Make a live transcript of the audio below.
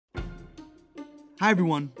Hi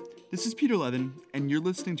everyone, this is Peter Levin, and you're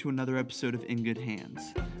listening to another episode of In Good Hands,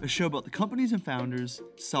 a show about the companies and founders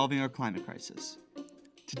solving our climate crisis.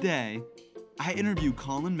 Today, I interview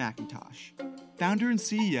Colin McIntosh, founder and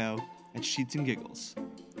CEO at Sheets and Giggles.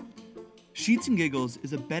 Sheets and Giggles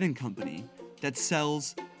is a bedding company that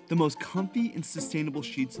sells the most comfy and sustainable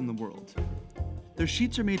sheets in the world. Their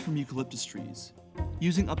sheets are made from eucalyptus trees,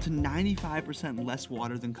 using up to 95% less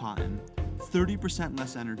water than cotton, 30%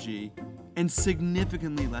 less energy, and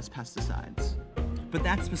significantly less pesticides. But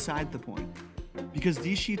that's beside the point, because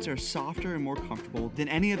these sheets are softer and more comfortable than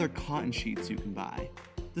any other cotton sheets you can buy.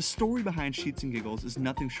 The story behind Sheets and Giggles is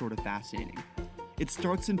nothing short of fascinating. It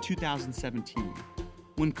starts in 2017,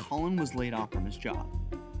 when Colin was laid off from his job.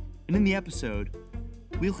 And in the episode,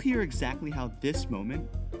 we'll hear exactly how this moment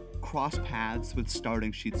crossed paths with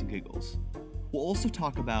starting Sheets and Giggles. We'll also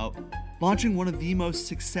talk about launching one of the most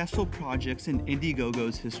successful projects in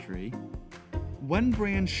Indiegogo's history, when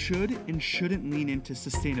brands should and shouldn't lean into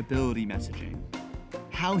sustainability messaging,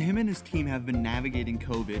 how him and his team have been navigating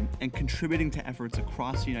COVID and contributing to efforts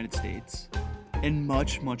across the United States, and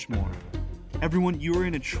much, much more. Everyone, you are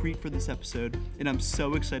in a treat for this episode, and I'm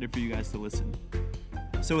so excited for you guys to listen.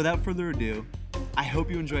 So without further ado, I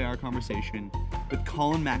hope you enjoy our conversation with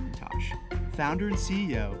Colin McIntosh, founder and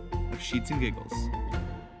CEO of Sheets and Giggles.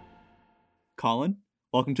 Colin,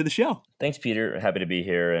 welcome to the show. Thanks, Peter. Happy to be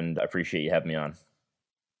here, and I appreciate you having me on.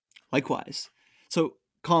 Likewise. So,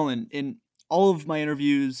 Colin, in all of my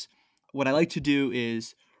interviews, what I like to do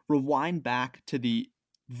is rewind back to the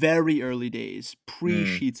very early days,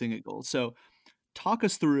 pre-Sheets and Giggles. So, talk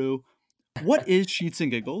us through what is Sheets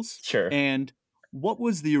and Giggles? Sure. And what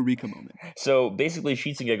was the eureka moment? So basically,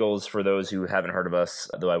 Sheets and Giggles, for those who haven't heard of us,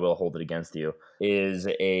 though I will hold it against you, is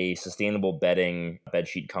a sustainable bedding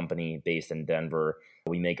bedsheet company based in Denver.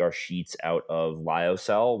 We make our sheets out of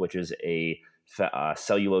lyocell, which is a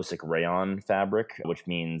cellulosic rayon fabric, which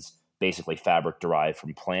means basically fabric derived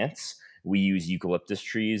from plants. We use eucalyptus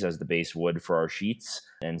trees as the base wood for our sheets.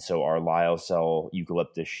 And so our lyocell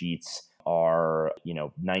eucalyptus sheets are,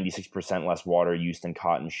 96% less water used than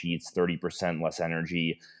cotton sheets, 30% less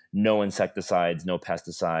energy, no insecticides, no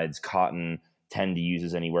pesticides. Cotton tend to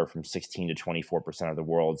uses anywhere from 16 to 24% of the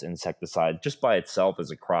world's insecticides just by itself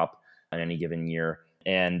as a crop on any given year.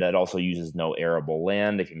 And it also uses no arable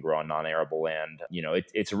land. It can grow on non-arable land.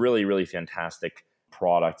 It's a really, really fantastic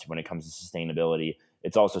product when it comes to sustainability.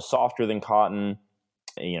 It's also softer than cotton.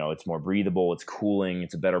 It's more breathable. It's cooling.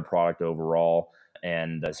 It's a better product overall.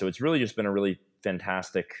 And so it's really just been a really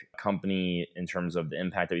fantastic company in terms of the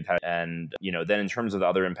impact that we've had. And, then in terms of the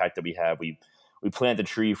other impact that we have, we plant a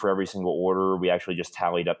tree for every single order. We actually just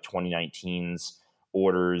tallied up 2019's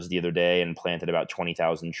orders the other day and planted about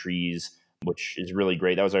 20,000 trees, which is really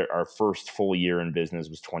great. That was our first full year in business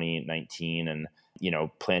was 2019. And,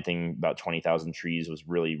 planting about 20,000 trees was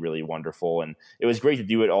really, really wonderful. And it was great to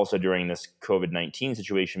do it also during this COVID-19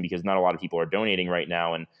 situation because not a lot of people are donating right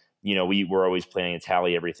now. And we were always planning to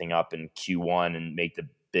tally everything up in Q1 and make the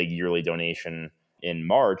big yearly donation in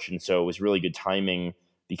March. And so it was really good timing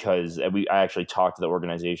because I actually talked to the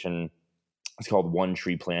organization. It's called One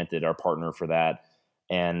Tree Planted, our partner for that.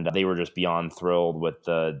 And they were just beyond thrilled with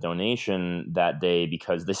the donation that day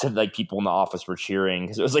because they said people in the office were cheering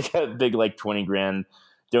because it was a big $20,000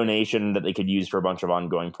 donation that they could use for a bunch of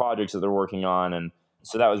ongoing projects that they're working on. And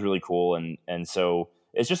so that was really cool. And so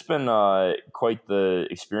it's just been quite the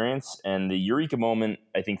experience. And the eureka moment,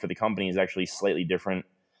 I think, for the company is actually slightly different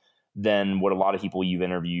than what a lot of people you've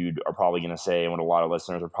interviewed are probably going to say and what a lot of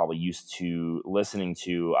listeners are probably used to listening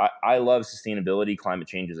to. I love sustainability. Climate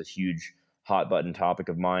change is a huge hot button topic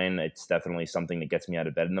of mine. It's definitely something that gets me out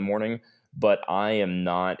of bed in the morning. But I am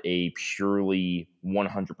not a purely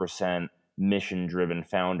 100% mission-driven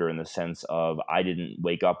founder in the sense of I didn't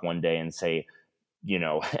wake up one day and say,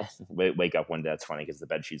 wake up one day. That's funny because the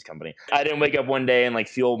bed sheets company. I didn't wake up one day and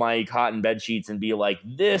feel my cotton bed sheets and be like,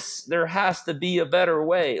 there has to be a better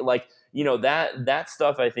way. That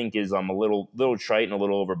stuff I think is a little trite and a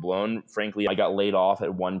little overblown. Frankly, I got laid off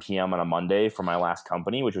at 1 p.m. on a Monday from my last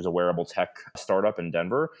company, which was a wearable tech startup in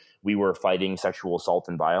Denver. We were fighting sexual assault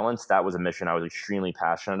and violence. That was a mission I was extremely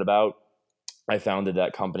passionate about. I co-founded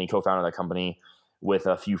that company with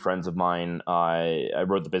a few friends of mine. I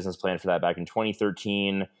wrote the business plan for that back in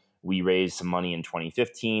 2013. We raised some money in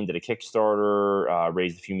 2015, did a Kickstarter,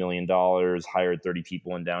 raised a few $1 million, hired 30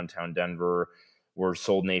 people in downtown Denver. We're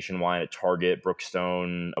sold nationwide at Target,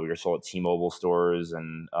 Brookstone. We were sold at T-Mobile stores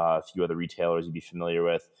and a few other retailers you'd be familiar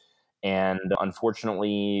with. And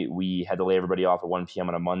unfortunately, we had to lay everybody off at 1 p.m.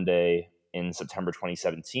 on a Monday in September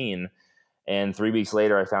 2017. And 3 weeks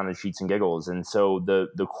later, I founded Sheets and Giggles. And so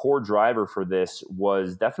the core driver for this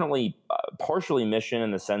was definitely partially mission,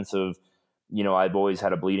 in the sense of, I've always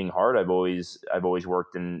had a bleeding heart. I've always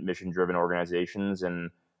worked in mission-driven organizations, and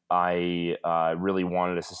I really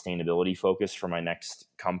wanted a sustainability focus for my next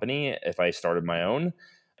company if I started my own.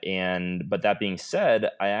 But that being said,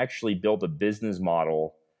 I actually built a business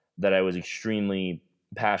model that I was extremely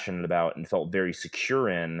passionate about and felt very secure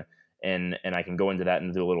in. And I can go into that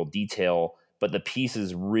into a little detail, but the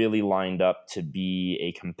pieces really lined up to be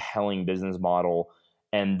a compelling business model.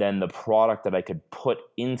 And then the product that I could put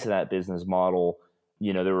into that business model,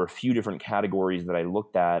 there were a few different categories that I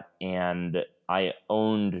looked at, and I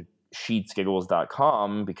owned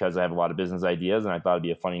sheetsgiggles.com because I have a lot of business ideas, and I thought it'd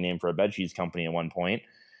be a funny name for a bed sheets company at one point.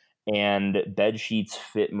 And bed sheets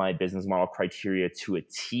fit my business model criteria to a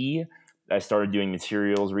T. I started doing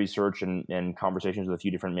materials research and conversations with a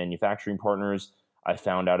few different manufacturing partners. I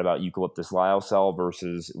found out about eucalyptus lyocell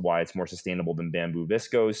versus why it's more sustainable than bamboo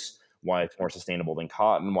viscose, why it's more sustainable than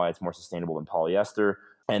cotton, why it's more sustainable than polyester,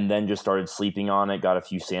 and then just started sleeping on it, got a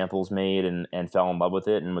few samples made, and fell in love with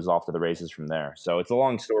it, and was off to the races from there. So it's a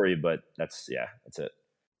long story, but that's it.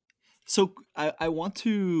 So I want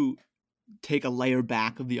to take a layer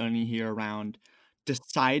back of the onion here around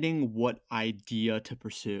deciding what idea to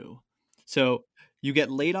pursue. So you get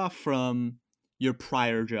laid off from your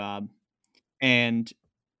prior job, and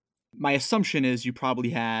my assumption is you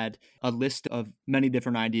probably had a list of many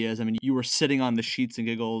different ideas. I mean, you were sitting on the Sheets and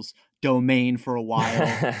Giggles domain for a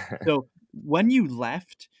while. So when you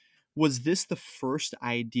left, was this the first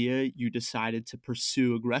idea you decided to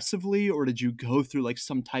pursue aggressively, or did you go through like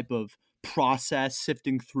some type of process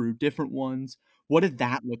sifting through different ones? What did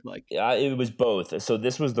that look like? It was both. So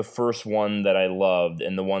this was the first one that I loved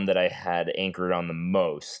and the one that I had anchored on the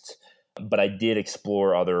most. But I did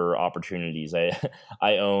explore other opportunities.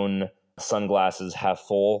 I own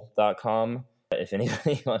sunglasseshalffull.com. If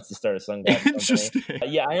anybody wants to start a sunglasses Interesting.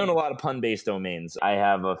 company. I own a lot of pun-based domains. I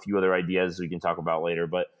have a few other ideas we can talk about later,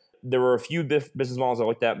 but there were a few business models I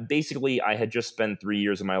looked at. Basically, I had just spent 3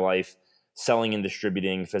 years of my life selling and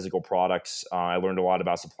distributing physical products. I learned a lot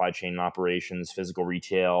about supply chain operations, physical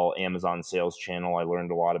retail, Amazon sales channel. I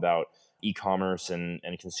learned a lot about e-commerce and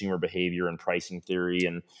consumer behavior and pricing theory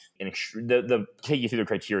and take you through the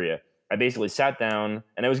criteria. I basically sat down,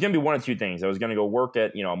 and it was going to be one of two things. I was going to go work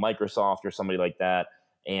at Microsoft or somebody like that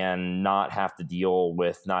and not have to deal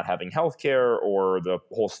with not having healthcare or the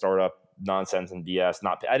whole startup nonsense and BS.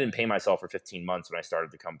 I didn't pay myself for 15 months when I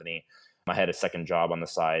started the company. I had a second job on the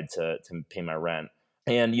side to pay my rent.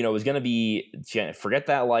 And, it was going to be, forget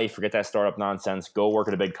that life, forget that startup nonsense, go work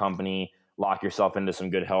at a big company, lock yourself into some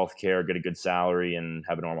good healthcare, get a good salary, and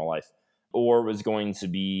have a normal life. Or it was going to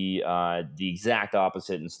be the exact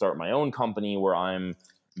opposite and start my own company where I'm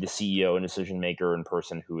the CEO and decision maker and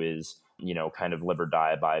person who is, kind of live or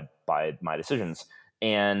die by my decisions.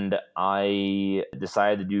 And I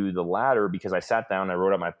decided to do the latter because I sat down, I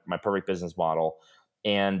wrote out my perfect business model,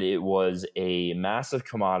 and it was a massive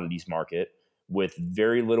commodities market with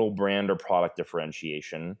very little brand or product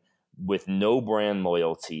differentiation, with no brand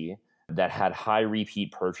loyalty, that had high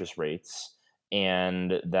repeat purchase rates,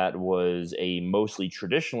 and that was a mostly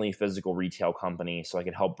traditionally physical retail company, so I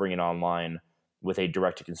could help bring it online with a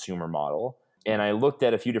direct-to-consumer model. And I looked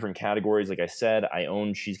at a few different categories. Like I said, I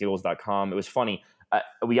owned sheetsgiggles.com. It was funny.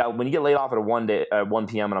 When you get laid off at 1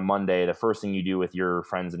 p.m. on a Monday, the first thing you do with your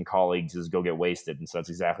friends and colleagues is go get wasted. And so that's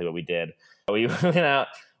exactly what we did. We went out.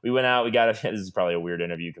 We got this is probably a weird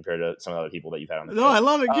interview compared to some other people that you've had on the show. No, I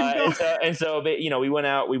love it. And so, we went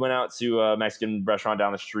out to a Mexican restaurant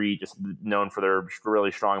down the street, just known for their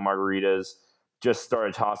really strong margaritas. Just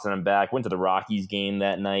started tossing them back. Went to the Rockies game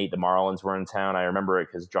that night. The Marlins were in town. I remember it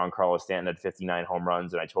because Giancarlo Stanton had 59 home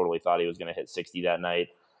runs, and I totally thought he was going to hit 60 that night.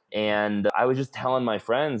 And I was just telling my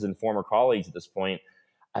friends and former colleagues at this point,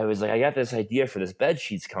 I was like, I got this idea for this bed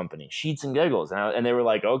sheets company, Sheets and Giggles. And they were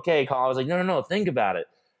like, okay, Colin. I was like, no, think about it.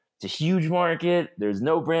 It's a huge market. There's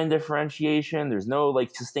no brand differentiation. There's no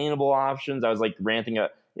sustainable options. I was ranting.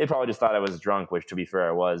 They probably just thought I was drunk, which to be fair,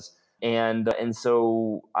 I was. And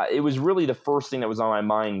so it was really the first thing that was on my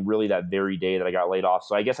mind really that very day that I got laid off.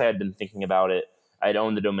 So I guess I had been thinking about it. I'd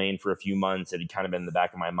owned the domain for a few months. It had kind of been in the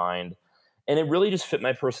back of my mind. And it really just fit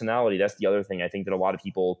my personality. That's the other thing. I think that a lot of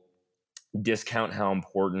people discount how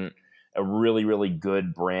important a really, really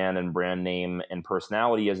good brand and brand name and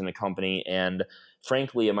personality is in a company. And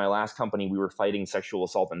frankly, in my last company, we were fighting sexual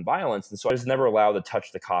assault and violence. And so I was never allowed to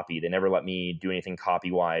touch the copy. They never let me do anything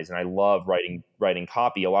copy-wise. And I love writing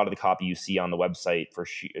copy. A lot of the copy you see on the website for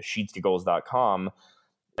sheetsgiggles.com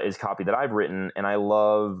is copy that I've written. And I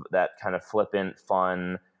love that kind of flippant,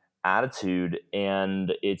 fun, attitude,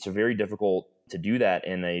 and it's very difficult to do that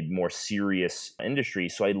in a more serious industry.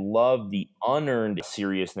 So I love the unearned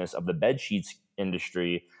seriousness of the bed sheets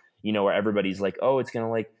industry, where everybody's like, oh, it's gonna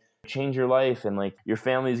like change your life, and like your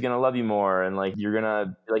family's gonna love you more, and like you're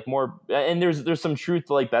gonna like more, and there's some truth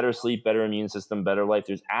to like better sleep, better immune system, better life.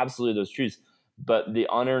 There's absolutely those truths, but the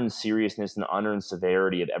unearned seriousness and the unearned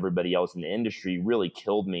severity of everybody else in the industry really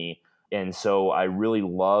killed me. And so I really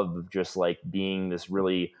love just like being this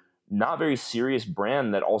really not very serious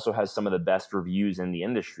brand that also has some of the best reviews in the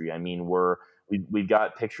industry. I mean, we've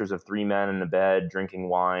got pictures of three men in a bed drinking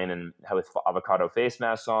wine and with avocado face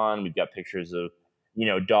masks on. We've got pictures of,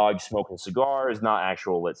 dogs smoking cigars, not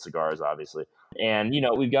actual lit cigars, obviously. And,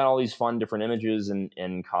 we've got all these fun different images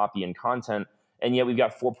and copy and content. And yet we've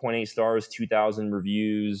got 4.8 stars, 2,000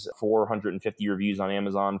 reviews, 450 reviews on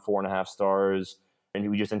Amazon, 4.5 stars. And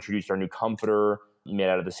we just introduced our new comforter made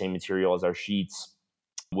out of the same material as our sheets,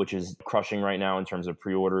 which is crushing right now in terms of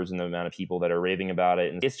pre-orders and the amount of people that are raving about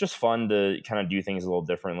it. And it's just fun to kind of do things a little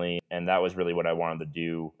differently. And that was really what I wanted to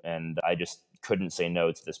do. And I just couldn't say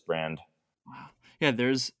no to this brand. Wow. Yeah,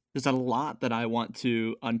 there's a lot that I want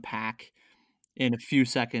to unpack in a few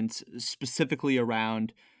seconds, specifically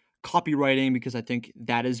around copywriting, because I think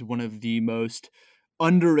that is one of the most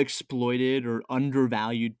underexploited or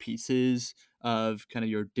undervalued pieces of kind of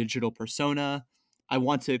your digital persona. I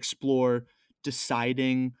want to explore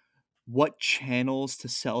deciding what channels to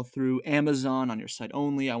sell through Amazon on your site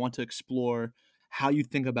only. I want to explore how you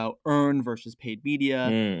think about earned versus paid media.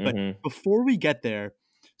 But Mm-hmm. before we get there,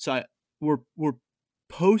 we're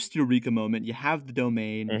post Eureka moment. You have the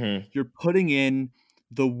domain. Mm-hmm. You're putting in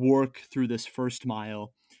the work through this first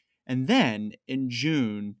mile, and then in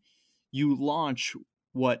June, you launch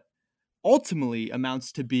what ultimately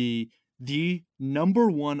amounts to be the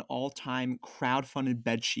number one all-time crowdfunded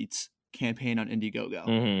bed sheets campaign on Indiegogo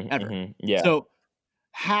Mm-hmm. ever. Mm-hmm. Yeah. So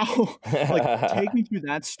how, like, take me through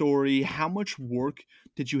that story. How much work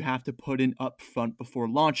did you have to put in up front before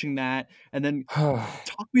launching that? And then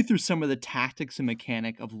talk me through some of the tactics and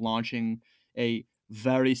mechanic of launching a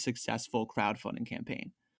very successful crowdfunding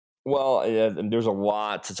campaign. Well, there's a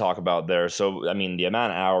lot to talk about there. So, I mean, the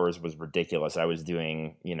amount of hours was ridiculous. I was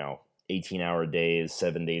doing, 18-hour days,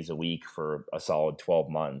 7 days a week for a solid 12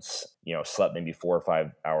 months. Slept maybe 4 or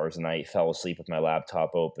 5 hours a night, fell asleep with my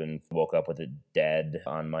laptop open, woke up with it dead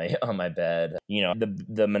on my on my bed.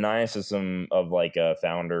 The maniacism of like a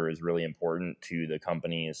founder is really important to the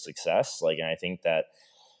company's success. Like, and I think that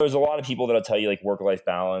there's a lot of people that'll tell you like work-life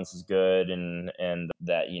balance is good and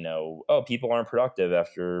that, people aren't productive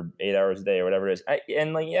after 8 hours a day or whatever it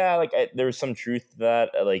is. There's some truth to that.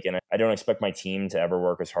 And I don't expect my team to ever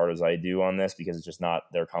work as hard as I do on this because it's just not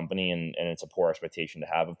their company, and it's a poor expectation to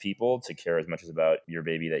have of people to care as much as about your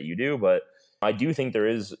baby that you do. But I do think there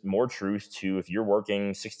is more truth to, if you're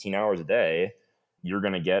working 16 hours a day, you're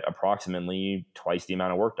going to get approximately twice the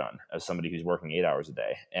amount of work done as somebody who's working 8 hours a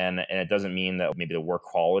day. And it doesn't mean that maybe the work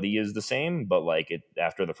quality is the same, but like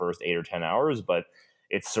after the first 8 or 10 hours, but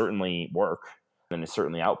it's certainly work and it's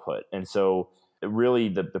certainly output. And so really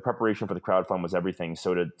the preparation for the crowdfund was everything.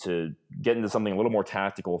 So to get into something a little more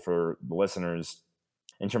tactical for the listeners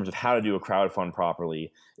in terms of how to do a crowdfund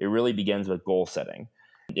properly, it really begins with goal setting.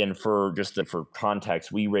 And for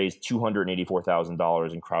context, we raised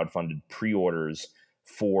 $284,000 in crowdfunded pre-orders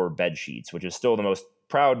for bed sheets, which is still the most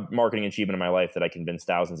proud marketing achievement of my life, that I convinced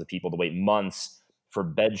thousands of people to wait months for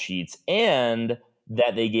bed sheets, and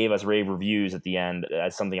that they gave us rave reviews at the end.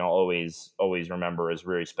 That's something I'll always remember as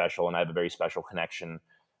very special. And I have a very special connection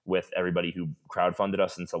with everybody who crowdfunded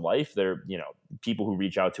us into life. They're, people who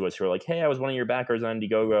reach out to us who are like, hey, I was one of your backers on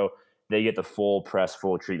Indiegogo. They get the full press,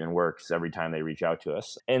 full treatment works every time they reach out to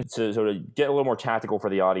us. And to sort of get a little more tactical for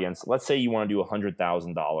the audience, let's say you want to do a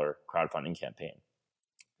 $100,000 crowdfunding campaign.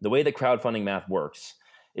 The way that crowdfunding math works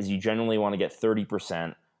is you generally want to get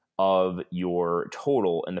 30% of your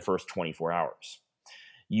total in the first 24 hours.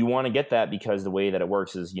 You want to get that because the way that it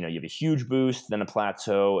works is, you have a huge boost, then a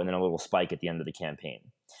plateau, and then a little spike at the end of the campaign.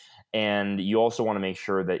 And you also want to make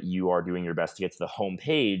sure that you are doing your best to get to the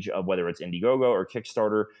homepage of whether it's Indiegogo or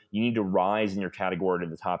Kickstarter. You need to rise in your category to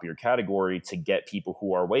the top of your category to get people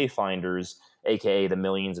who are wayfinders, aka the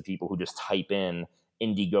millions of people who just type in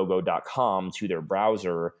Indiegogo.com to their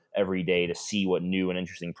browser every day to see what new and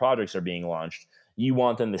interesting projects are being launched. You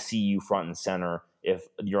want them to see you front and center if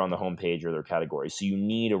you're on the homepage or their category. So you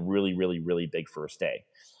need a really, really, really big first day.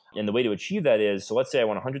 And the way to achieve that is, so let's say I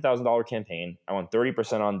want a $100,000 campaign. I want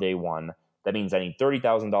 30% on day one. That means I need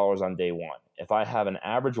 $30,000 on day one. If I have an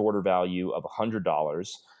average order value of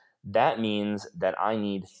 $100, that means that I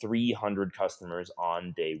need 300 customers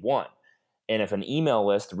on day one. And if an email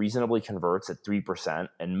list reasonably converts at 3%,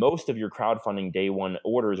 and most of your crowdfunding day one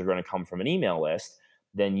orders are going to come from an email list,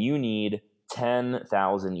 then you need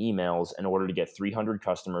 10,000 emails in order to get 300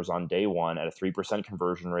 customers on day one at a 3%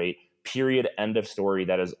 conversion rate, period, end of story.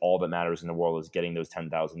 That is all that matters in the world, is getting those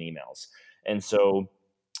 10,000 emails. And so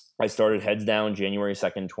I started heads down January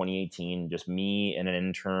 2nd, 2018, just me and an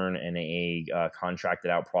intern and a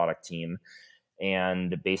contracted out product team.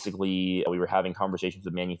 And basically, we were having conversations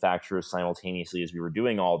with manufacturers simultaneously as we were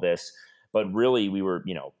doing all this. But really, we were,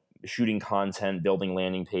 shooting content, building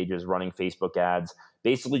landing pages, running Facebook ads,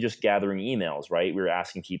 basically just gathering emails, right? We were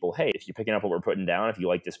asking people, hey, if you're picking up what we're putting down, if you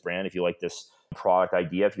like this brand, if you like this product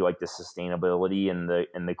idea, if you like the sustainability and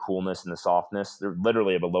the coolness and the softness, they're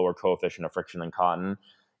literally have a lower coefficient of friction than cotton.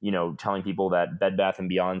 Telling people that Bed Bath &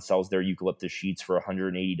 Beyond sells their eucalyptus sheets for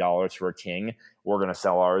 $180 for a king. We're going to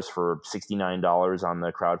sell ours for $69 on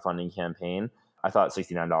the crowdfunding campaign. I thought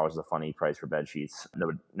 $69 was a funny price for bed sheets.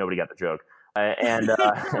 Nobody got the joke. So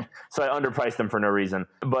I underpriced them for no reason.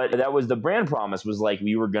 But that was the brand promise, was like,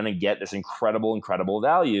 we were going to get this incredible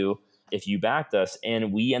value if you backed us.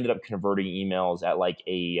 And we ended up converting emails at like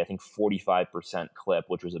I think 45% clip,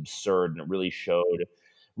 which was absurd. And it really showed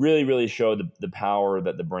the power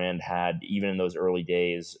that the brand had, even in those early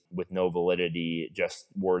days with no validity, just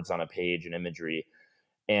words on a page and imagery.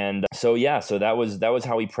 And so that was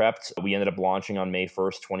how we prepped. We ended up launching on May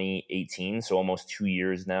 1st, 2018, so almost 2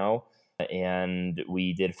 years now. And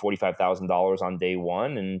we did $45,000 on day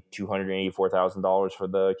one and $284,000 for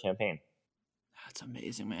the campaign. That's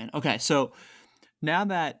amazing, man. Okay, so now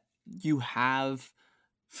that you have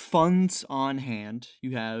funds on hand,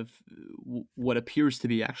 you have what appears to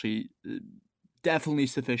be actually definitely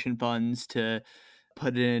sufficient funds to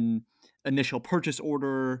put in initial purchase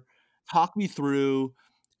order. Talk me through,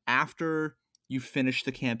 after you finish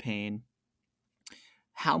the campaign,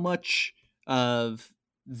 how much of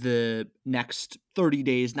the next 30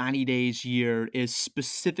 days, 90 days, year is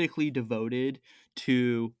specifically devoted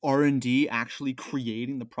to R&D, actually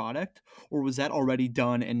creating the product? Or was that already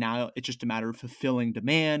done and now it's just a matter of fulfilling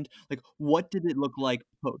demand? Like, what did it look like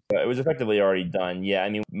post? It was effectively already done. Yeah, I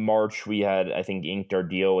mean, March, we had, I think, inked our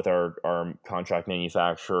deal with our contract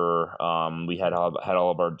manufacturer. We had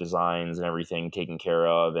all of our designs and everything taken care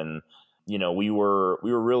of. And, we were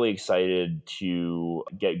really excited to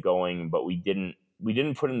get going, but we didn't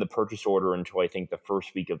put in the purchase order until I think the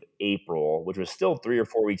first week of April, which was still 3 or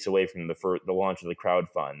 4 weeks away from the launch of the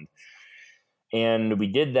crowdfund. And we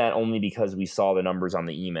did that only because we saw the numbers on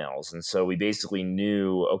the emails. And so we basically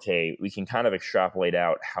knew, okay, we can kind of extrapolate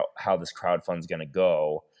out how this crowdfund is going to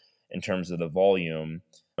go in terms of the volume.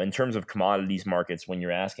 In terms of commodities markets, when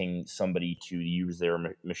you're asking somebody to use their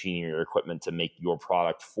machinery or equipment to make your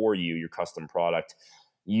product for you, your custom product,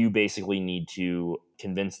 you basically need to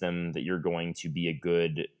convince them that you're going to be a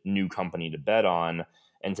good new company to bet on.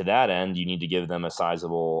 And to that end, you need to give them a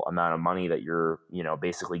sizable amount of money that you're,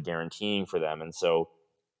 basically guaranteeing for them. And so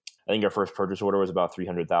I think our first purchase order was about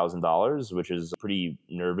 $300,000, which is pretty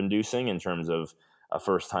nerve inducing in terms of a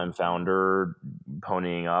first time founder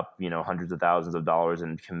ponying up, hundreds of thousands of dollars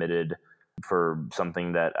and committed for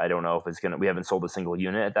something that I don't know if we haven't sold a single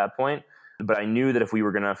unit at that point. But I knew that if we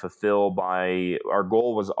were going to fulfill our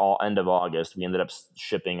goal was all end of August. We ended up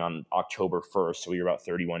shipping on October 1st. So we were about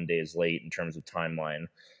 31 days late in terms of timeline.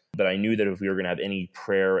 But I knew that if we were going to have any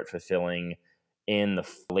prayer at fulfilling in the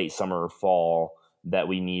late summer or fall, that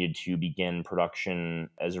we needed to begin production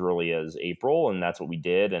as early as April. And that's what we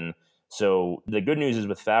did. And so the good news is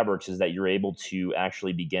with fabrics is that you're able to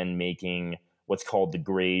actually begin making what's called the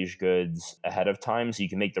graze goods ahead of time. So you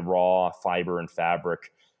can make the raw fiber and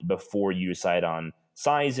fabric before you decide on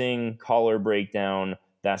sizing, color breakdown,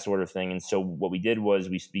 that sort of thing. And so what we did was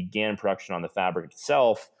we began production on the fabric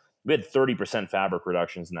itself. We had 30% fabric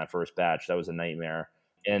reductions in that first batch. That was a nightmare.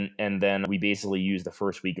 And then we basically used the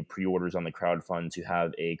first week of pre-orders on the crowdfund to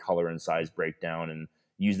have a color and size breakdown and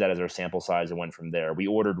use that as our sample size and went from there. We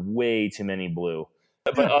ordered way too many blue.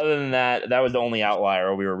 But other than that, that was the only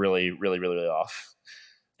outlier. We were really, really, really, really off.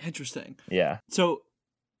 Interesting. Yeah. So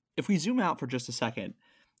if we zoom out for just a second,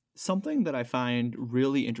 something that I find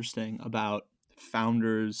really interesting about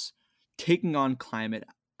founders taking on climate,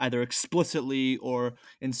 either explicitly or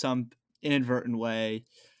in some inadvertent way,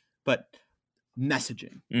 but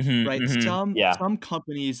messaging, right? Some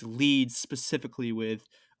companies lead specifically with,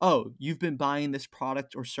 oh, you've been buying this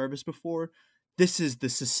product or service before. This is the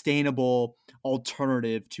sustainable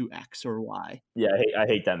alternative to X or Y. Yeah, I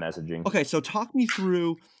hate that messaging. Okay, so talk me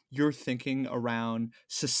through your thinking around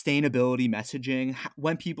sustainability messaging,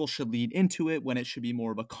 when people should lead into it, when it should be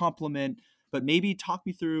more of a compliment, but maybe talk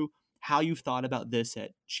me through how you've thought about this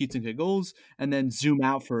at Sheets and Giggles, and then zoom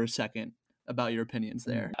out for a second about your opinions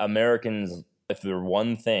there. Americans, if they're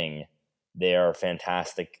one thing, they are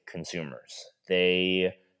fantastic consumers.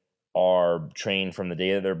 They are trained from the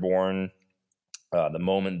day that they're born. The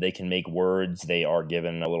moment they can make words, they are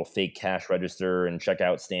given a little fake cash register and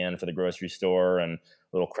checkout stand for the grocery store and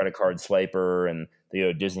a little credit card swiper, and they go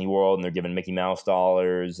to Disney World and they're given Mickey Mouse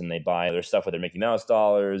dollars and they buy their stuff with their Mickey Mouse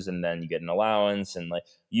dollars, and then you get an allowance. And like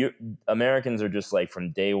Americans are just like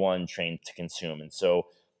from day one trained to consume. And so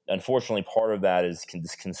unfortunately, part of that is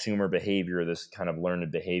this consumer behavior, this kind of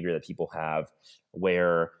learned behavior that people have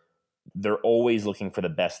where they're always looking for the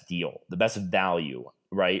best deal, the best value,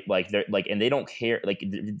 right? Like they're like, and they don't care. Like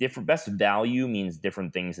different best value means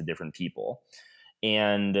different things to different people.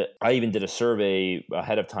 And I even did a survey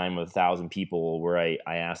ahead of time with 1,000 people where I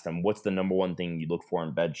asked them, what's the number one thing you look for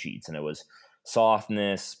in bed sheets? And it was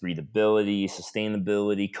softness, breathability,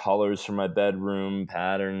 sustainability, colors for my bedroom,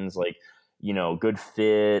 patterns, like, good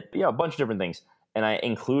fit, a bunch of different things. And I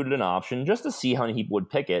included an option just to see how many people would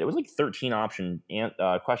pick it. It was like 13 option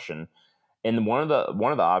question. And one of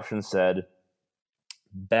the options said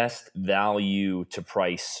best value to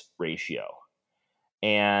price ratio.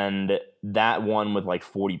 And that won with like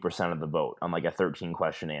 40% of the vote on like a 13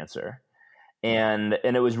 question answer. And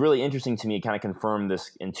it was really interesting to me. It kind of confirmed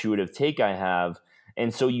this intuitive take I have.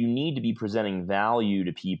 And so you need to be presenting value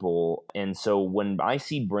to people. And so when I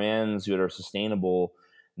see brands that are sustainable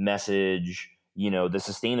message, the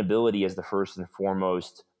sustainability as the first and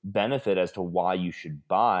foremost benefit as to why you should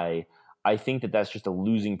buy, I think that that's just a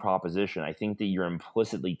losing proposition. I think that you're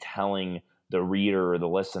implicitly telling the reader or the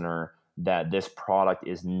listener that this product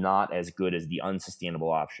is not as good as the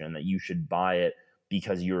unsustainable option, that you should buy it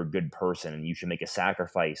because you're a good person and you should make a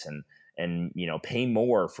sacrifice and pay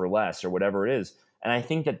more for less or whatever it is. And I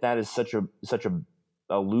think that is such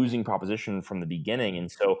a losing proposition from the beginning.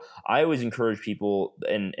 And so I always encourage people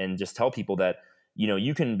and just tell people that,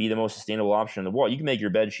 you can be the most sustainable option in the world. You can make your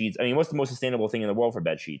bed sheets. I mean, what's the most sustainable thing in the world for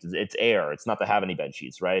bed sheets? It's air. It's not to have any bed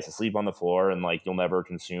sheets, right? It's to sleep on the floor and like you'll never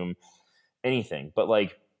consume anything. But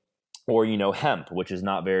like, or, hemp, which is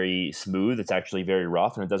not very smooth. It's actually very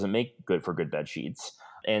rough and it doesn't make good for good bed sheets.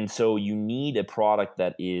 And so you need a product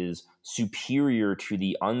that is superior to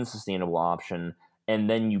the unsustainable option. And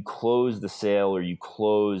then you close the sale or you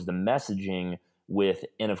close the messaging with,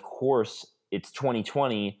 and of course, it's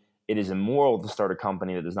 2020. It is immoral to start a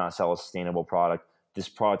company that does not sell a sustainable product. This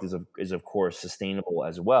product is of course, sustainable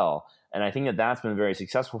as well. And I think that that's been very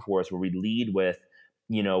successful for us, where we lead with,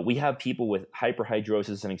 we have people with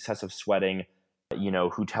hyperhidrosis and excessive sweating,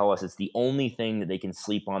 who tell us it's the only thing that they can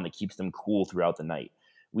sleep on that keeps them cool throughout the night.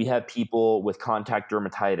 We have people with contact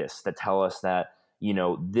dermatitis that tell us that,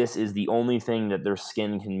 this is the only thing that their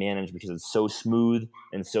skin can manage because it's so smooth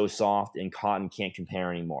and so soft and cotton can't compare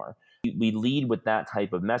anymore. We lead with that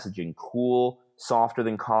type of messaging, cool, softer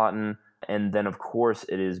than cotton. And then of course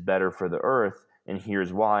it is better for the earth. And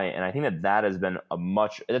here's why. And I think that has been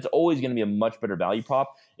that's always going to be a much better value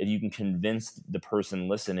prop if you can convince the person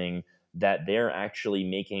listening that they're actually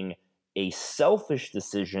making a selfish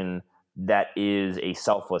decision that is a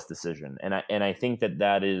selfless decision. And I think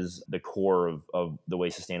that is the core of the way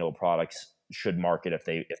sustainable products should market if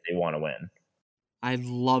they want to win. I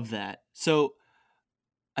love that. So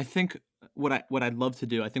I think what I'd love to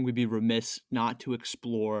do, I think we'd be remiss not to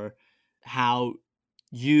explore how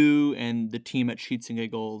you and the team at Sheets and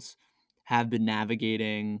Giggles have been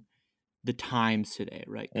navigating the times today,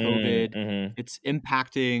 right? COVID, it's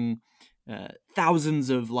impacting thousands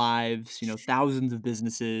of lives, thousands of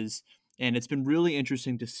businesses. And it's been really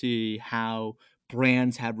interesting to see how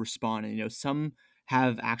brands have responded. Some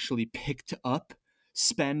have actually picked up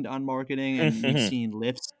spend on marketing, and we've seen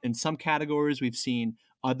lifts in some categories. We've seen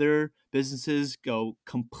other businesses go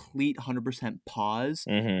complete 100% pause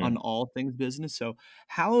on all things business. So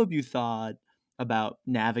how have you thought about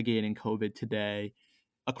navigating COVID today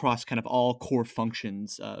across kind of all core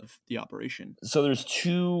functions of the operation? So there's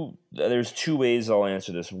two ways I'll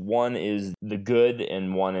answer this. One is the good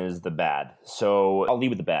and one is the bad. So I'll lead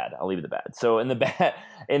with the bad. So in the bad,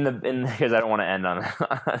 because I don't want to end on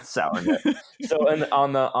a sour note. So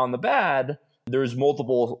on the bad, there's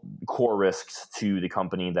multiple core risks to the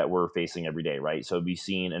company that we're facing every day, right? So we've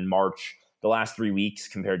seen in March, the last 3 weeks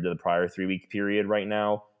compared to the prior 3-week period right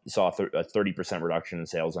now, we saw a 30% reduction in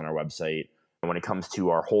sales on our website. When it comes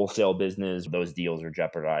to our wholesale business, those deals are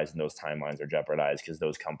jeopardized and those timelines are jeopardized because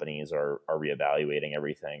those companies are reevaluating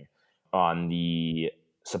everything. On the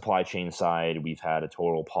supply chain side, we've had a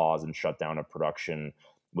total pause and shutdown of production,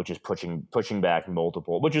 which is pushing back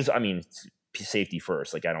multiple, which is, safety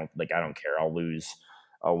first. I don't care. I'll lose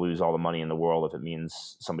I'll lose all the money in the world if it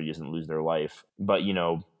means somebody doesn't lose their life. But,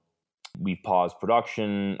 we've paused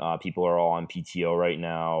production. People are all on PTO right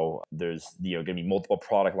now. There's going to be multiple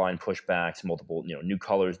product line pushbacks, multiple new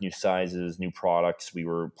colors, new sizes, new products. We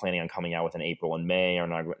were planning on coming out with in April and May,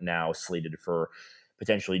 are now slated for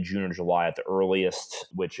potentially June or July at the earliest.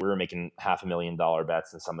 Which we were making $500,000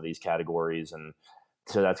 bets in some of these categories, and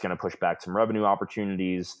so that's going to push back some revenue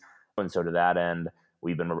opportunities. And so to that end,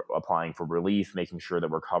 we've been applying for relief, making sure that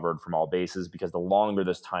we're covered from all bases, because the longer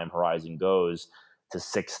this time horizon goes to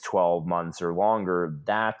 6-12 months or longer,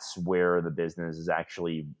 that's where the business is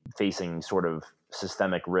actually facing sort of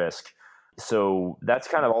systemic risk. So that's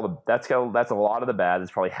kind of that's a lot of the bad. It's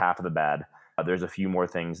probably half of the bad. There's a few more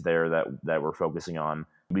things there that we're focusing on.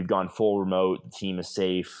 We've gone full remote. The team is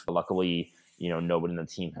safe. Luckily, nobody in the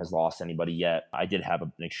team has lost anybody yet. I did have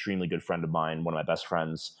an extremely good friend of mine, one of my best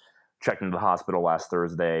friends, checked into the hospital last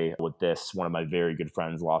Thursday with this. One of my very good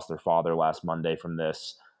friends lost their father last Monday from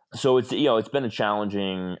this. So it's been a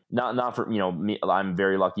challenging, not for me. I'm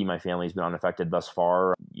very lucky. My family's been unaffected thus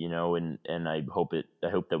far, and I hope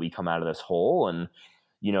that we come out of this whole. And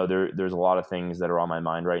there's a lot of things that are on my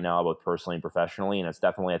mind right now, both personally and professionally. And it's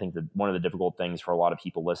definitely, I think, that one of the difficult things for a lot of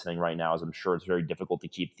people listening right now is I'm sure it's very difficult to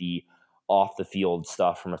keep the off the field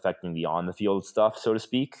stuff from affecting the on the field stuff, so to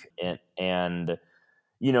speak. And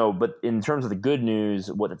but in terms of the good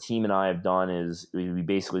news, what the team and I have done is we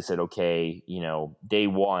basically said, okay, day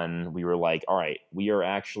one, we were like, all right, we are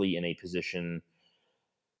actually in a position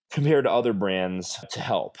compared to other brands to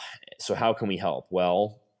help. So how can we help?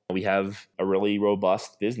 Well, we have a really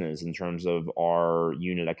robust business in terms of our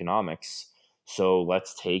unit economics. So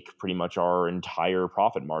let's take pretty much our entire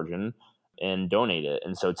profit margin and donate it.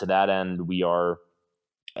 And so to that end,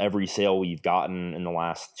 every sale we've gotten in the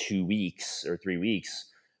last 2 weeks or 3 weeks,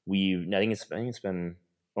 I think it's been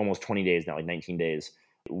almost 20 days now, like 19 days.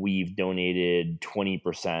 We've donated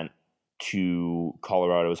 20% to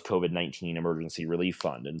Colorado's COVID-19 emergency relief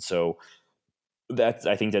fund. And so I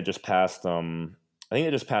think that just passed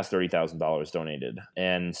 $30,000 donated.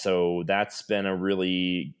 And so that's been a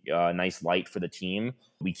really nice light for the team.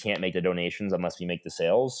 We can't make the donations unless we make the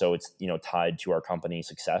sales. So it's, tied to our company's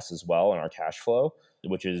success as well and our cash flow,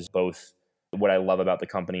 which is both. What I love about the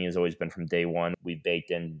company has always been from day one, we've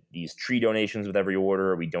baked in these tree donations with every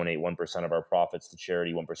order. We donate 1% of our profits to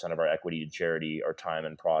charity, 1% of our equity to charity, our time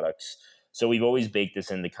and products. So we've always baked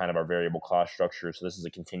this into kind of our variable cost structure. So this is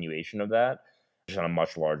a continuation of that, just on a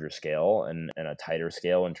much larger scale and a tighter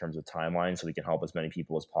scale in terms of timeline, so we can help as many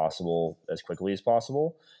people as possible, as quickly as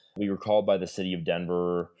possible. We were called by the city of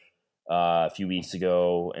Denver a few weeks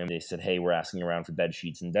ago, and they said, hey, we're asking around for bed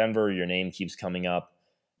sheets in Denver. Your name keeps coming up.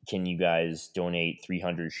 Can you guys donate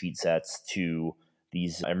 300 sheet sets to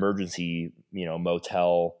these emergency,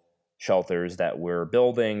 motel shelters that we're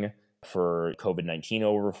building for COVID-19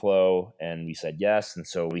 overflow? And we said yes. And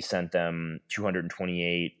so we sent them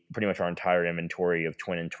 228, pretty much our entire inventory of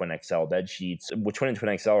Twin and Twin XL bed sheets. With Twin and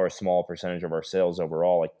Twin XL are a small percentage of our sales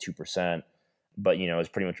overall, like 2%. But, it's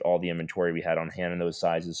pretty much all the inventory we had on hand in those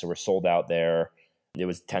sizes. So we're sold out there. It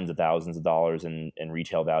was tens of thousands of dollars in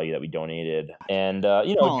retail value that we donated. And,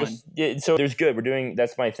 so there's good.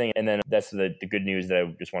 That's my thing. And then that's the good news that I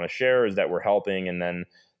just want to share is that we're helping. And then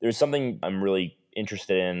there's something I'm really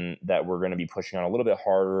interested in that we're going to be pushing on a little bit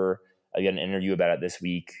harder. I got an interview about it this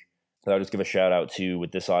week that I'll just give a shout out to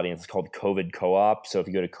with this audience. It's called COVID Co-op. So if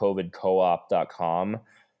you go to covidcoop.com,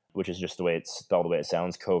 which is just the way it's spelled, the way it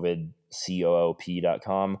sounds,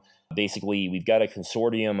 covidcoop.com. Basically, we've got a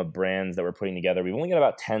consortium of brands that we're putting together. We've only got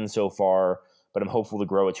about 10 so far, but I'm hopeful to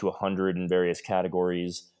grow it to 100 in various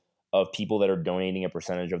categories of people that are donating a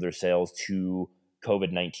percentage of their sales to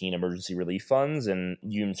COVID-19 emergency relief funds. And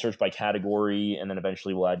you can search by category, and then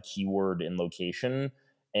eventually we'll add keyword and location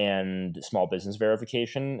and small business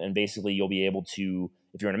verification. And basically, you'll be able to,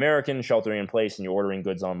 if you're an American sheltering in place and you're ordering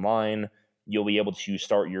goods online, you'll be able to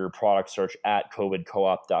start your product search at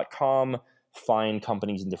covidcoop.com, find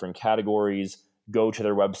companies in different categories, go to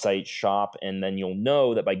their website, shop, and then you'll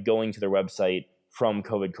know that by going to their website from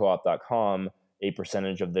covidcoop.com, a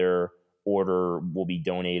percentage of their order will be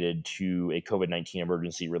donated to a COVID-19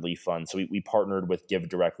 emergency relief fund. So we partnered with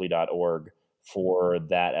givedirectly.org for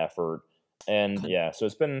that effort. And so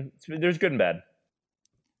there's good and bad.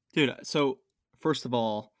 Dude, so first of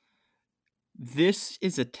all, this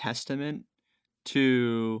is a testament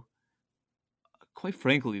to, quite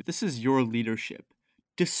frankly, this is your leadership,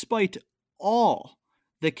 despite all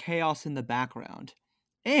the chaos in the background.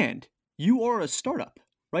 And you are a startup,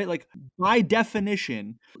 right? Like, by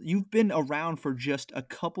definition, you've been around for just a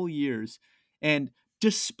couple years. And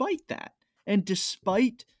despite that, and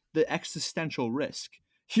despite the existential risk,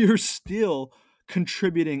 you're still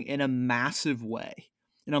contributing in a massive way.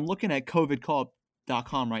 And I'm looking at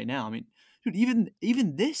covidcall.com right now. I mean, dude,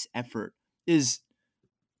 even this effort is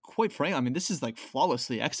quite frank. I mean, this is like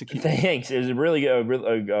flawlessly executed. Thanks. It was a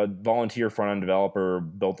volunteer front end developer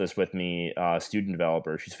built this with me, student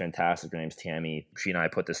developer. She's fantastic. Her name's Tammy. She and I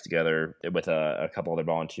put this together with a couple other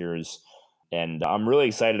volunteers. And I'm really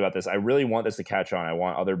excited about this. I really want this to catch on. I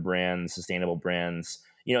want other brands, sustainable brands,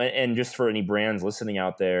 and just for any brands listening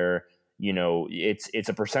out there, it's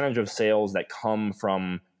a percentage of sales that come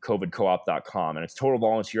from covidcoop.com, and it's total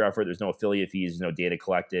volunteer effort. There's no affiliate fees, there's no data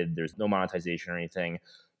collected, there's no monetization or anything.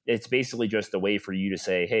 It's basically just a way for you to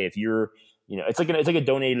say, hey, if you're, it's like a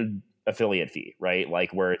donated affiliate fee, right?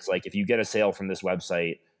 Like where it's like, if you get a sale from this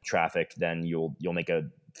website traffic, then you'll make a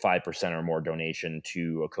 5% or more donation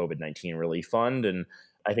to a COVID-19 relief fund. And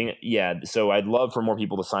I think, so I'd love for more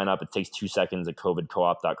people to sign up. It takes 2 seconds at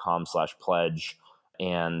covidcoop.com/pledge.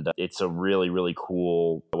 And it's a really, really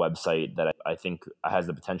cool website that I think has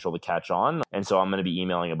the potential to catch on. And so I'm going to be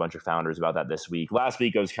emailing a bunch of founders about that this week. Last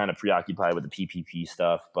week, I was kind of preoccupied with the PPP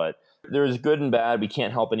stuff, but there's good and bad. We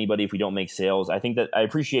can't help anybody if we don't make sales. I think that I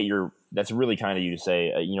appreciate that's really kind of you to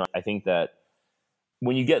say. I think that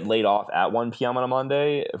when you get laid off at 1 p.m. on a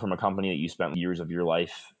Monday from a company that you spent years of your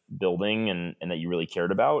life building and that you really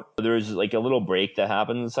cared about, there's like a little break that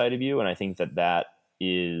happens inside of you. And I think that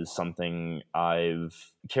is something I've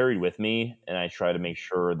carried with me. And I try to make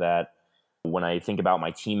sure that when I think about my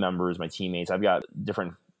team members, my teammates, I've got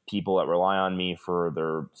different people that rely on me for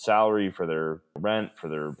their salary, for their rent, for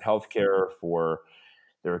their healthcare, for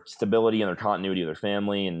their stability and their continuity of their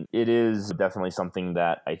family. And it is definitely something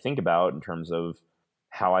that I think about in terms of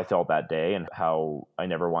how I felt that day and how I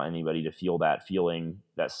never want anybody to feel that feeling,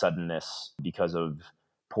 that suddenness because of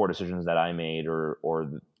poor decisions that I made or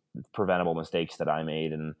preventable mistakes that I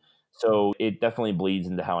made. And so it definitely bleeds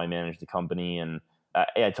into how I manage the company. And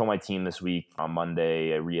I told my team this week on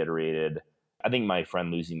Monday, I reiterated, I think my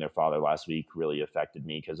friend losing their father last week really affected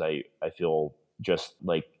me because I feel just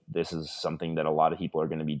like this is something that a lot of people are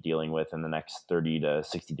going to be dealing with in the next 30 to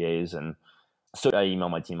 60 days. And so I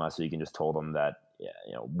emailed my team last week and just told them that,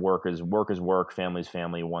 work is work, family's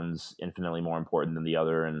family. One's infinitely more important than the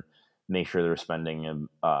other, and make sure they're spending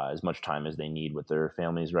as much time as they need with their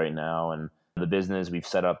families right now. And the business we've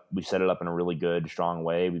set it up in a really good, strong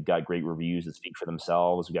way. We've got great reviews that speak for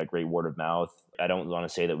themselves. We've got great word of mouth. I don't want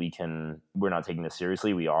to say that we're not taking this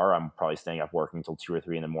seriously. We are. I'm probably staying up working until 2 or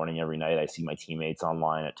 3 in the morning every night. I see my teammates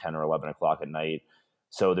online at 10 or 11 o'clock at night.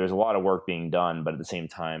 So there's a lot of work being done, but at the same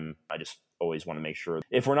time, I just always want to make sure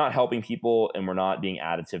if we're not helping people and we're not being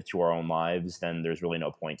additive to our own lives, then there's really no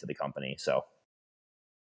point to the company. So,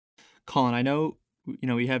 Colin, I know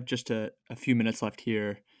we have just a few minutes left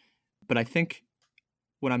here, but I think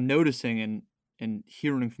what I'm noticing and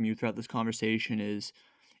hearing from you throughout this conversation is,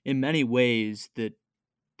 in many ways, that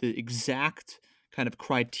the exact kind of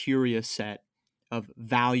criteria set of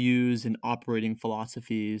values and operating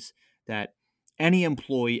philosophies that any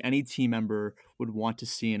employee, any team member would want to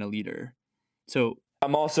see in a leader. So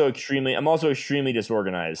I'm also extremely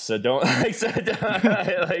disorganized. So don't like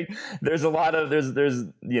there's a lot of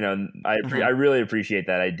I really appreciate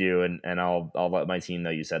that. I do. And I'll let my team know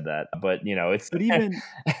you said that, but but even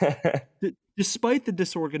despite the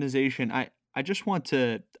disorganization, I'd love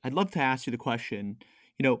to ask you the question,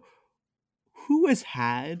 who has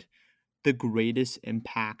had the greatest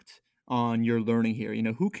impact on your learning here?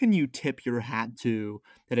 Who can you tip your hat to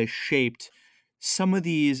that has shaped some of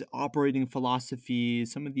these operating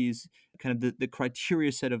philosophies, some of these kind of the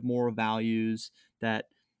criteria set of moral values that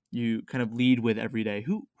you kind of lead with every day?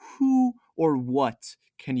 Who or what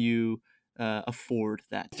can you afford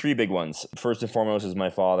that? 3 big ones. First and foremost is my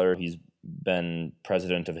father. He's been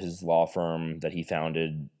president of his law firm that he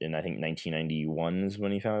founded in, I think, 1991 is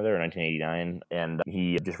when he founded it, or 1989. And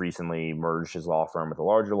he just recently merged his law firm with a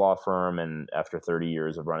larger law firm. And after 30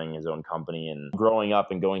 years of running his own company and growing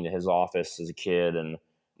up and going to his office as a kid and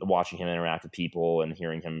watching him interact with people and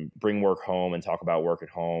hearing him bring work home and talk about work at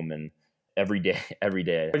home and every day.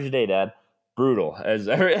 How's your day, Dad? Brutal, as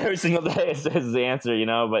every single day is the answer,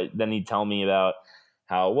 but then he'd tell me about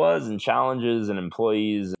how it was and challenges and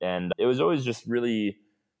employees. And it was always just really,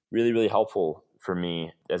 really, really helpful for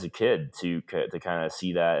me as a kid to kind of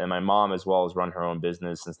see that. And my mom as well has run her own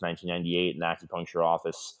business since 1998, an acupuncture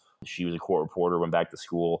office. She was a court reporter, went back to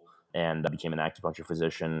school and became an acupuncture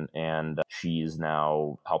physician. And she's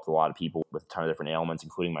now helped a lot of people with a ton of different ailments,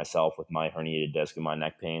 including myself with my herniated disc and my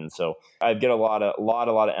neck pain. So I get a lot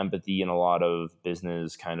of empathy and a lot of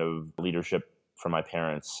business kind of leadership from my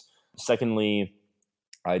parents. Secondly,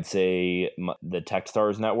 I'd say the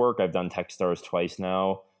Techstars network. I've done Techstars twice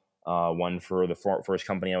now. One for the first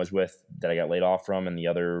company I was with that I got laid off from, and the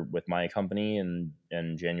other with my company in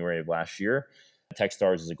January of last year.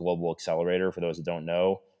 Techstars is a global accelerator for those that don't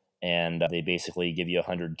know. And they basically give you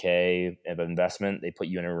 $100K of investment. They put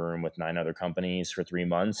you in a room with 9 other companies for 3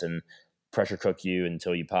 months and pressure cook you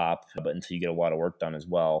until you pop, but until you get a lot of work done as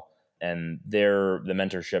well. And the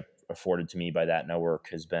mentorship afforded to me by that network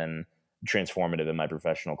has been transformative in my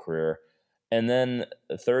professional career. And then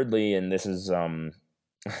thirdly, and this is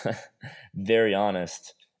very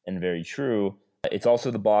honest and very true, it's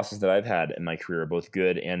also the bosses that I've had in my career, both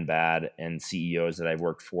good and bad, and CEOs that I've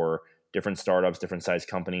worked for, different startups, different size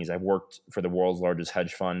companies. I've worked for the world's largest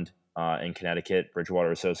hedge fund in Connecticut,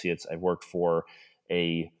 Bridgewater Associates. I've worked for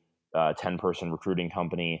a 10-person recruiting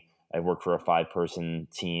company. I've worked for a 5-person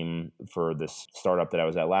team for this startup that I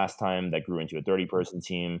was at last time that grew into a 30-person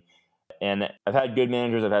team. And I've had good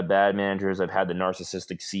managers. I've had bad managers. I've had the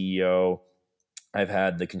narcissistic CEO. I've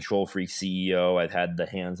had the control freak CEO. I've had the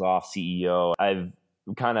hands-off CEO. I've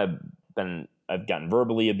gotten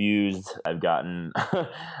verbally abused. I've gotten,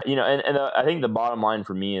 and I think the bottom line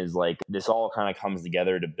for me is like this all kind of comes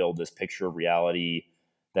together to build this picture of reality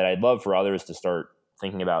that I'd love for others to start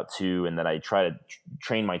thinking about too, and that I try to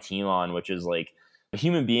train my team on, which is like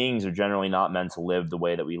human beings are generally not meant to live the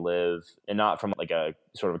way that we live, and not from like a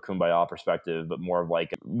sort of a kumbaya perspective, but more of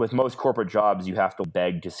like with most corporate jobs, you have to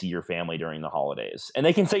beg to see your family during the holidays, and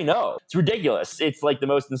they can say no. It's ridiculous. It's like the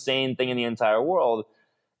most insane thing in the entire world.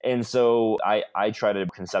 And so I try to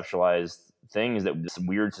conceptualize things that this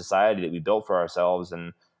weird society that we built for ourselves,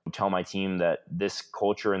 and tell my team that this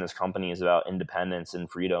culture in this company is about independence and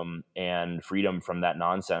freedom from that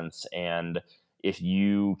nonsense. And if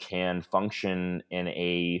you can function in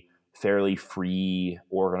a fairly free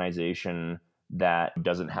organization that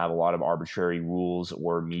doesn't have a lot of arbitrary rules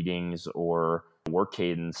or meetings or work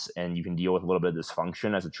cadence, and you can deal with a little bit of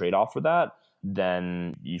dysfunction as a trade-off for that,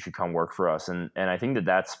 then you should come work for us. And I think that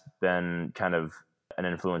that's been kind of an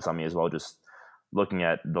influence on me as well, just looking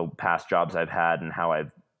at the past jobs I've had and how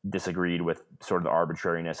I've disagreed with sort of the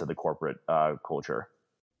arbitrariness of the corporate culture.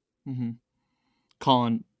 Mm-hmm.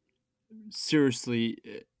 Colin, seriously,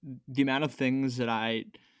 the amount of things that I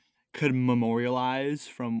could memorialize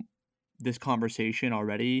from this conversation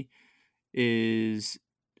already is,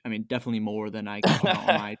 I mean, definitely more than I can count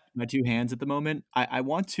on my 2 hands at the moment. I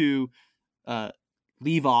want to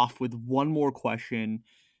leave off with one more question,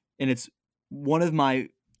 and it's one of my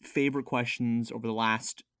favorite questions over the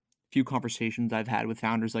last few conversations I've had with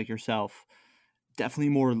founders like yourself. Definitely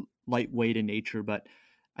more lightweight in nature, but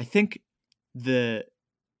I think the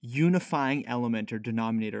unifying element or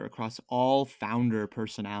denominator across all founder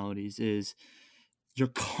personalities is you're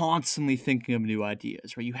constantly thinking of new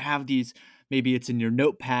ideas, right? You have these, maybe it's in your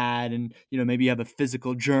notepad, and maybe you have a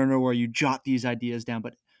physical journal where you jot these ideas down,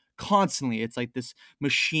 but constantly it's like this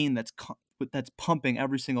machine that's pumping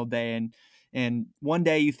every single day. And one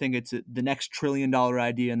day you think it's the next $1 trillion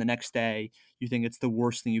idea, and the next day you think it's the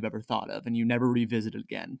worst thing you've ever thought of, and you never revisit it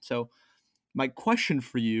again. So my question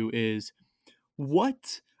for you is,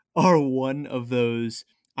 what are one of those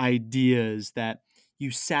ideas that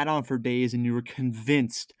you sat on for days and you were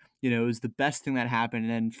convinced, is the best thing that happened,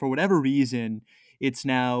 and then for whatever reason, it's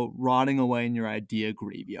now rotting away in your idea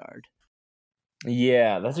graveyard?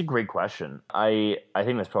 Yeah, that's a great question. I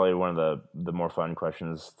think that's probably one of the more fun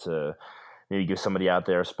questions to maybe give somebody out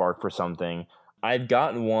there a spark for something. I've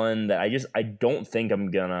gotten one that I don't think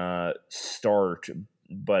I'm gonna start,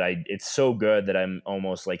 but it's so good that I'm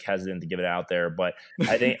almost like hesitant to give it out there. But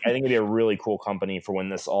I think it'd be a really cool company for when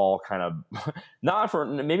this all kind of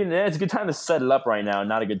maybe it's a good time to set it up right now,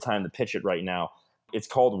 not a good time to pitch it right now. It's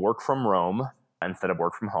called Work from Rome instead of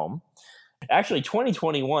Work from Home. Actually,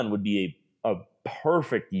 2021 would be a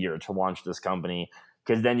perfect year to launch this company,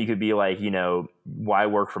 because then you could be like, why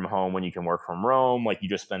work from home when you can work from Rome? Like, you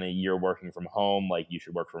just spent a year working from home, like you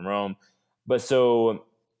should work from Rome. But so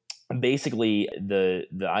basically the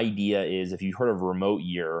idea is, if you've heard of Remote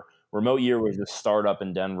Year was this startup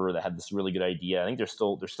in Denver that had this really good idea. I think they're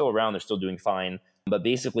still around, they're still doing fine. But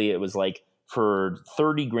basically it was like, for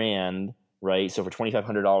 30 grand, right? So for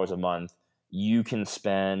 $2,500 a month, you can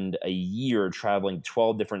spend a year traveling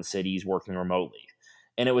 12 different cities working remotely.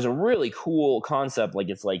 And it was a really cool concept. Like,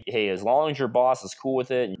 it's like, hey, as long as your boss is cool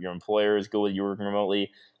with it and your employer is good with you working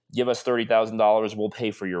remotely, give us $30,000. We'll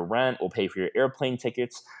pay for your rent. We'll pay for your airplane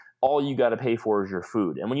tickets. All you got to pay for is your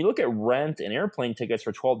food. And when you look at rent and airplane tickets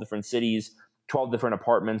for 12 different cities, 12 different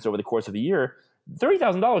apartments over the course of a year,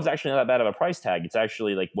 $30,000 is actually not that bad of a price tag. It's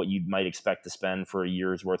actually like what you might expect to spend for a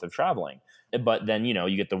year's worth of traveling. But then,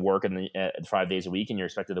 you get to work 5 days a week and you're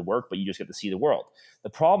expected to work, but you just get to see the world. The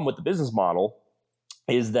problem with the business model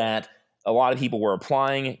is that a lot of people were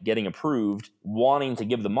applying, getting approved, wanting to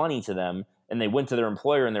give the money to them. And they went to their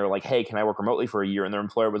employer and they were like, hey, can I work remotely for a year? And their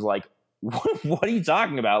employer was like, what are you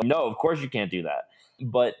talking about? No, of course you can't do that.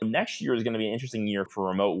 But next year is going to be an interesting year for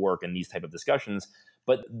remote work and these type of discussions.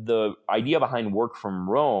 But the idea behind Work From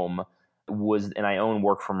Rome was, and I own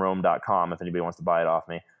workfromrome.com if anybody wants to buy it off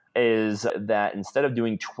me, is that instead of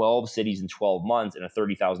doing 12 cities in 12 months and a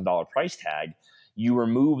 $30,000 price tag, you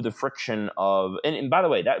remove the friction of, and by the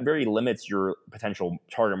way, that very limits your potential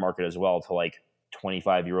target market as well to like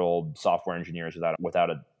 25-year-old software engineers without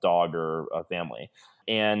a dog or a family.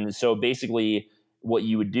 And so basically what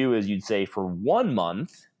you would do is you'd say for 1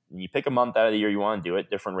 month, and you pick a month out of the year you want to do it,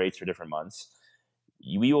 different rates for different months.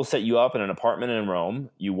 We will set you up in an apartment in Rome.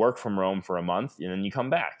 You work from Rome for a month, and then you come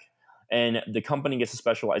back. And the company gets a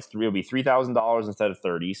specialized it'll be $3,000 instead of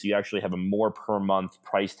 $30,000. So you actually have a more per month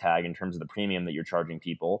price tag in terms of the premium that you're charging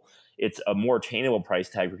people. It's a more attainable price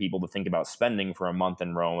tag for people to think about spending for a month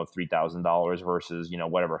in Rome of $3,000 versus,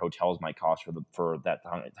 whatever hotels might cost for that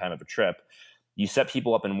time of a trip. You set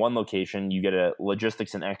people up in one location. You get a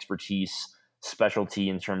logistics and expertise specialty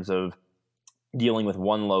in terms of dealing with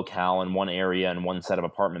one locale and one area and one set of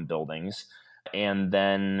apartment buildings. And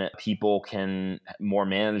then people can more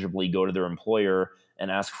manageably go to their employer and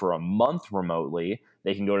ask for a month remotely.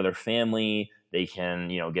 They can go to their family. They can,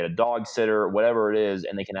 get a dog sitter, whatever it is,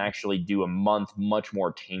 and they can actually do a month much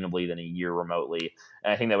more attainably than a year remotely.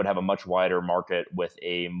 And I think that would have a much wider market with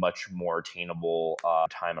a much more attainable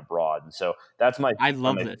time abroad. And so that's my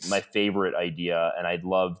favorite idea, and I'd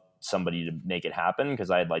love somebody to make it happen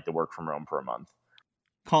because I'd like to work from Rome for a month.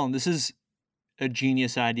 Colin, this is a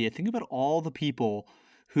genius idea. Think about all the people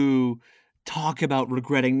who talk about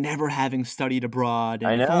regretting never having studied abroad,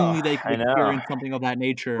 and if only they could experience something of that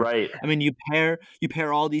nature. Right. I mean, you pair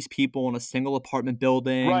all these people in a single apartment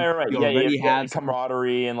building. Right. You already have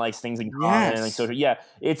camaraderie and like things in common. And like social. Yeah,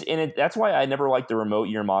 that's why I never liked the remote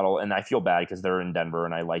year model, and I feel bad because they're in Denver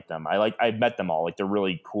and I like them. I've met them all. Like they're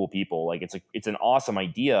really cool people. Like it's an awesome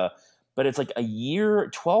idea. But it's like a year,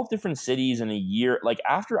 12 different cities in a year. Like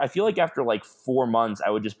after 4 months, I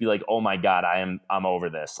would just be like, oh my God, I'm over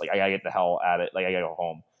this. Like I gotta get the hell at it. Like I gotta go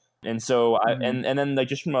home. And so and then like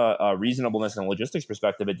just from a reasonableness and logistics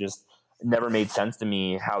perspective, it just never made sense to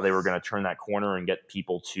me how they were going to turn that corner and get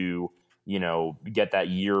people to, get that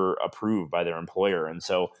year approved by their employer. And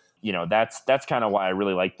so, that's kind of why I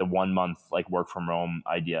really like the 1 month, like work from Rome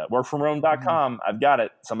idea. Workfromrome.com. I've got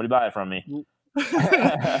it. Somebody buy it from me.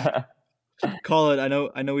 Colin, I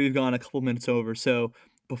know we've gone a couple minutes over, so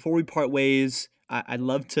before we part ways, I'd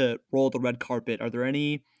love to roll the red carpet. Are there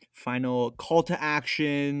any final call to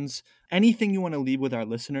actions, anything you want to leave with our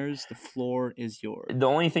listeners? The floor is yours. The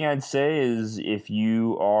only thing I'd say is if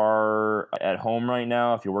you are at home right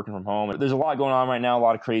now, if you're working from home, there's a lot going on right now, a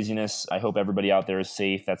lot of craziness. I hope everybody out there is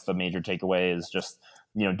safe. That's the major takeaway is just,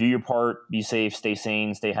 do your part, be safe, stay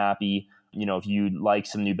sane, stay happy. If you'd like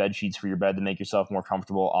some new bed sheets for your bed to make yourself more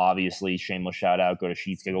comfortable, obviously, shameless shout out, go to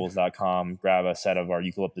sheetsgiggles.com, grab a set of our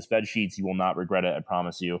eucalyptus bed sheets. You will not regret it, I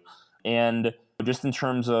promise you. And just in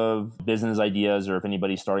terms of business ideas, or if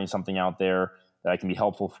anybody's starting something out there that I can be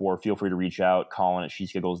helpful for, feel free to reach out, Colin at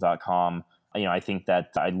sheetsgiggles.com. I think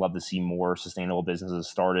that I'd love to see more sustainable businesses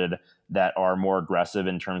started that are more aggressive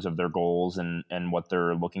in terms of their goals and what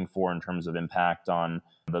they're looking for in terms of impact on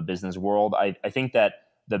the business world. I think that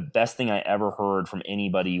the best thing I ever heard from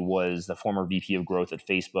anybody was the former VP of growth at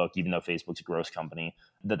Facebook, even though Facebook's a gross company,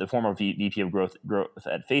 that the former VP of growth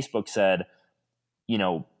at Facebook said,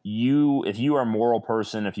 if you are a moral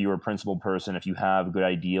person, if you are a principled person, if you have good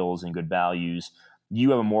ideals and good values,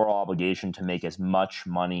 you have a moral obligation to make as much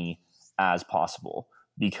money as possible.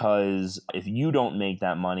 Because if you don't make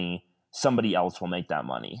that money, somebody else will make that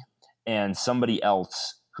money. And somebody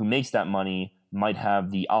else who makes that money might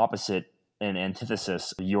have the opposite an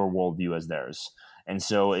antithesis of your worldview as theirs. And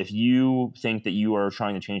so if you think that you are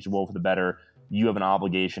trying to change the world for the better, you have an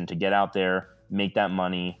obligation to get out there, make that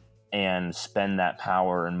money, and spend that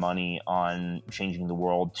power and money on changing the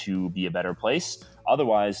world to be a better place.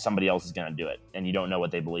 Otherwise, somebody else is going to do it, and you don't know what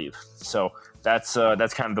they believe. So that's kind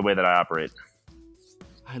of the way that I operate.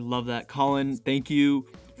 I love that. Colin, thank you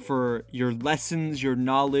for your lessons, your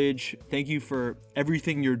knowledge. Thank you for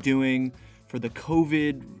everything you're doing for the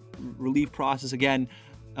COVID relief process. Again,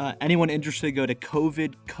 anyone interested, go to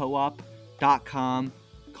covidcoop.com.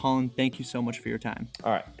 Colin, thank you so much for your time.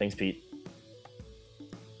 All right. Thanks, Pete.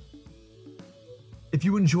 If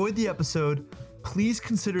you enjoyed the episode, please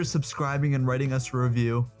consider subscribing and writing us a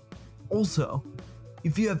review. Also,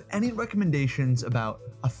 if you have any recommendations about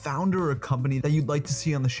a founder or a company that you'd like to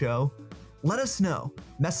see on the show, let us know.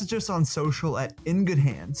 Message us on social at In Good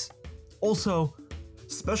Hands. Also,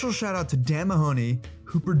 special shout out to Dan Mahoney,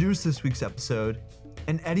 who produced this week's episode,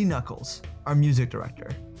 and Eddie Knuckles, our music director.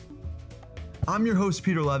 I'm your host,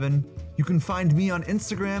 Peter Levin. You can find me on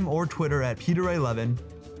Instagram or Twitter at PeterA11. And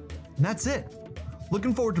that's it.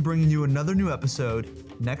 Looking forward to bringing you another new episode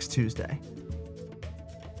next Tuesday.